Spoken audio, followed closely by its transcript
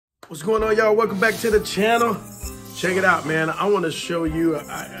What's going on, y'all? Welcome back to the channel. Check it out, man. I want to show you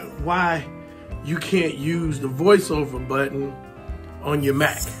why you can't use the voiceover button on your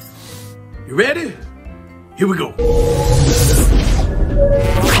Mac. You ready? Here we go.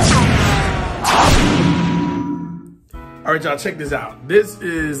 All right, y'all, check this out. This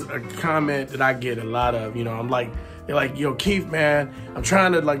is a comment that I get a lot of. You know, they're like, yo, Keith, man, I'm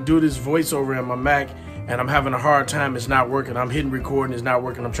trying to do this voiceover in my Mac and I'm having a hard time. It's not working. I'm hitting record and it's not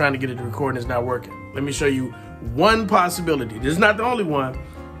working. I'm trying to get it to record and it's not working. Let me show you one possibility. This is not the only one,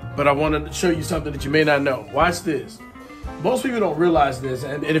 but I wanted to show you something that you may not know. Watch this. Most people don't realize this,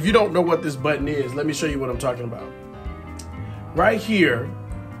 and if you don't know what this button is, let me show you what I'm talking about. Right here,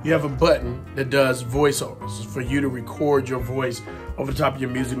 you have a button that does voiceovers. It's for you to record your voice over the top of your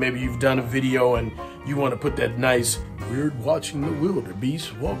music. Maybe you've done a video and you want to put that nice, weird watching the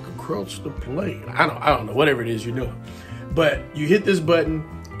wildebeest walk across the plain. I don't know, whatever it is you're doing. But you hit this button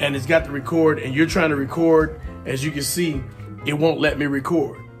and it's got the record and you're trying to record. As you can see, it won't let me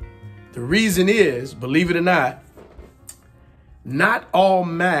record. The reason is, believe it or not all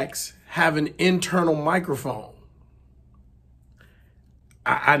Macs have an internal microphone.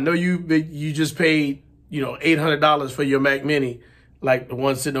 I know you just paid, $800 for your Mac Mini, like the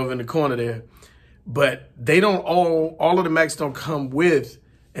one sitting over in the corner there, but they don't all of the Macs don't come with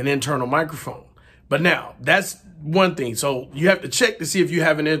an internal microphone. But now that's one thing. So you have to check to see if you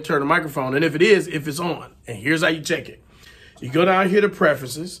have an internal microphone, and if it is, if it's on. And here's how you check it. You go down here to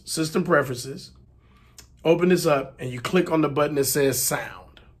Preferences, System Preferences, open this up, and you click on the button that says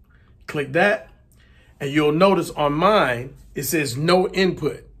Sound. Click that, and you'll notice on mine, it says no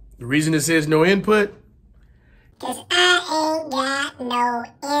input. The reason it says no input? Because I ain't got no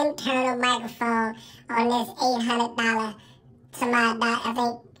internal microphone on this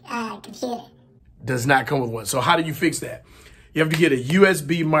 $800 computer. Does not come with one. So how do you fix that? You have to get a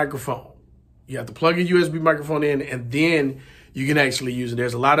USB microphone. You have to plug a USB microphone in, and then you can actually use it.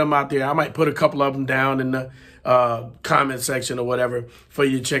 There's a lot of them out there. I might put a couple of them down in the comment section or whatever for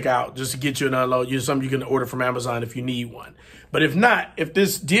you to check out, just to get you an unload. Something you can order from Amazon if you need one. But if not, if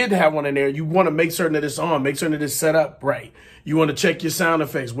this did have one in there, you want to make certain that it's on, make certain that it's set up right. You want to check your sound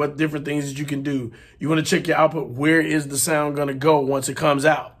effects, what different things that you can do. You want to check your output. Where is the sound going to go once it comes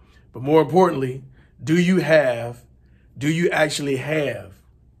out? But more importantly, do you actually have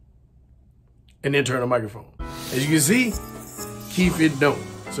an internal microphone? As you can see, Keith it don't.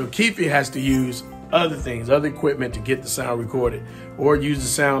 So Keith has to use other things, other equipment to get the sound recorded, or use the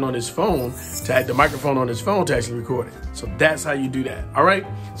sound on his phone, to have the microphone on his phone to actually record it. So that's how you do that. All right.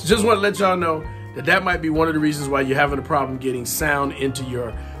 So just want to let y'all know that might be one of the reasons why you're having a problem getting sound into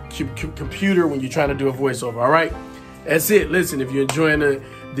your computer when you're trying to do a voiceover. All right. That's it. Listen, if you're enjoying the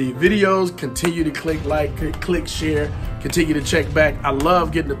videos, continue to click like, click share, continue to check back. I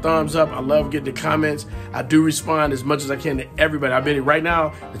love getting the thumbs up. I love getting the comments. I do respond as much as I can to everybody. Right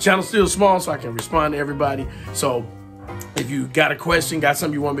now, the channel's still small, so I can respond to everybody. So if you got a question, got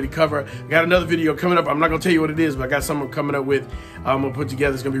something you want me to cover, I got another video coming up. I'm not going to tell you what it is, but I got something I'm coming up with. I'm going to put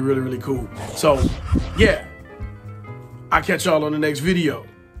together. It's going to be really, really cool. So, yeah, I'll catch y'all on the next video.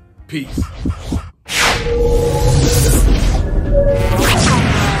 Peace.